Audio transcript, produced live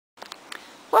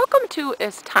Welcome to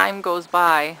As Time Goes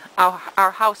By,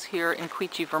 our house here in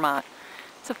Quechee, Vermont.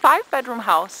 It's a 5-bedroom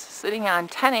house sitting on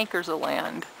 10 acres of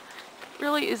land. It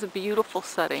really is a beautiful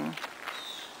setting.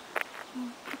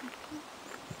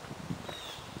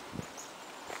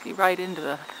 See right into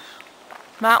the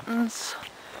mountains.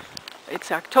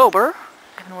 It's October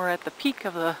and we're at the peak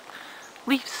of the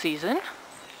leaf season.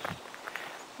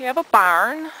 We have a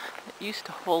barn that used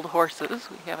to hold horses.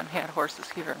 We haven't had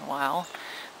horses here in a while.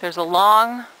 There's a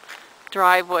long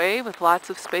driveway with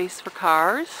lots of space for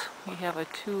cars. We have a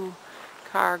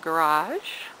 2-car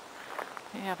garage.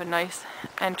 We have a nice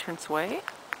entranceway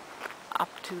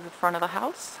up to the front of the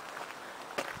house.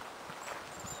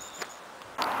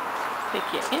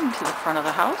 Take you into the front of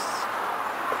the house.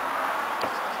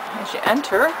 As you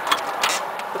enter,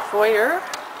 the foyer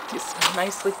is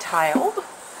nicely tiled.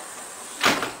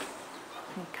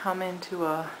 You come into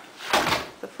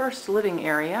the first living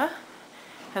area.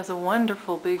 Has a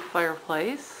wonderful big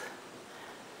fireplace,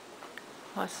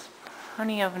 plus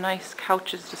plenty of nice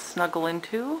couches to snuggle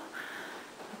into.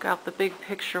 Look out the big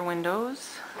picture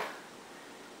windows,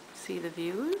 see the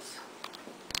views.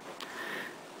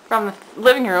 From the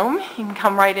living room you can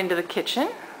come right into the kitchen.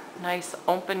 Nice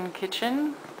open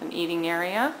kitchen with an eating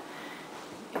area.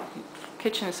 The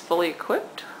kitchen is fully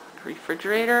equipped.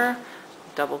 Refrigerator,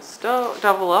 double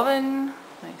oven,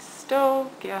 nice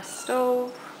stove, gas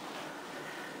stove.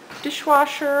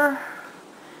 Dishwasher.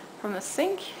 From the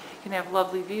sink you can have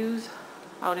lovely views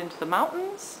out into the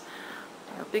mountains.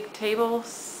 Our big table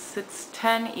sits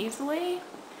 10 easily,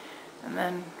 and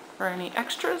then for any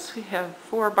extras we have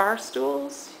 4 bar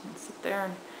stools. You can sit there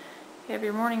and have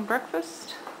your morning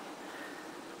breakfast.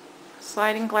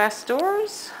 Sliding glass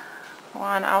doors go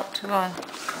on out to a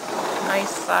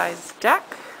nice sized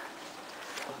deck.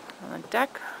 On the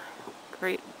deck,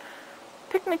 great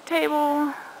picnic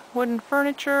table, wooden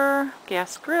furniture,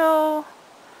 gas grill,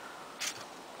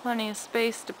 plenty of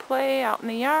space to play out in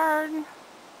the yard.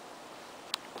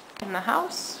 In the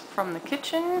house, from the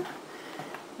kitchen,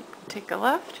 you can take a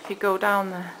left. If you go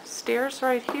down the stairs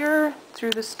right here,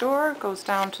 through this door, it goes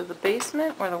down to the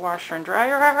basement where the washer and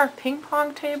dryer are, ping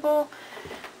pong table,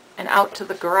 and out to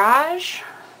the garage.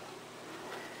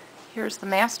 Here's the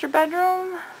master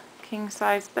bedroom, king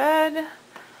size bed,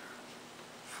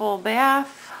 full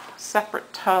bath,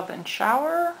 separate tub and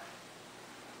shower.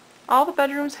 All the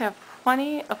bedrooms have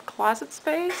plenty of closet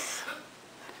space.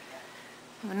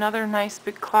 Another nice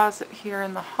big closet here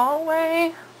in the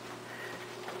hallway.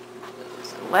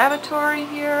 There's a lavatory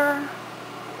here.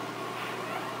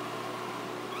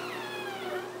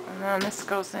 And then this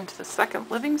goes into the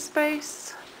second living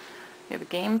space. You have a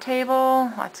game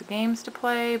table, lots of games to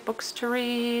play, books to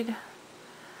read,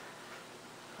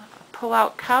 a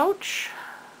pull-out couch,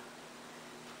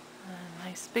 a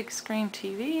nice big screen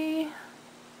TV.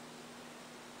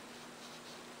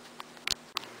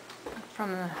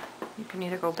 You can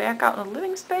either go back out in the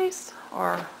living space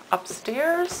or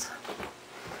upstairs,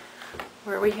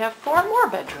 where we have 4 more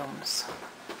bedrooms.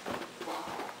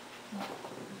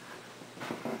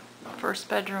 The first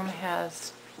bedroom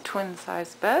has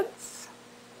twin-size beds,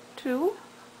 2,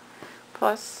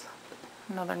 plus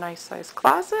another nice-sized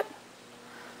closet.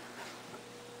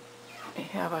 We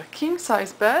have a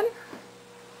king-size bed,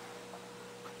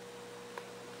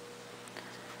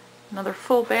 another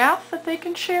full bath that they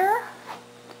can share,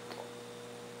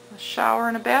 a shower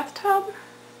and a bathtub.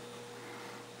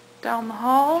 Down the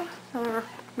hall, another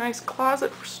nice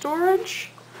closet for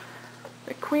storage,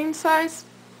 a queen-size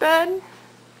bed,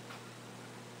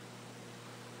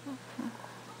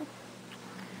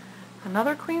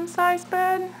 another queen-size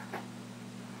bed,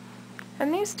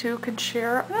 and these 2 could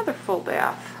share another full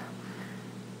bath,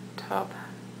 tub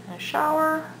and a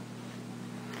shower.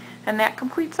 And that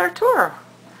completes our tour.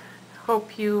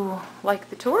 Hope you like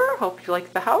the tour, hope you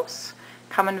like the house.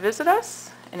 Come and visit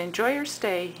us and enjoy your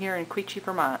stay here in Quechee,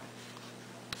 Vermont.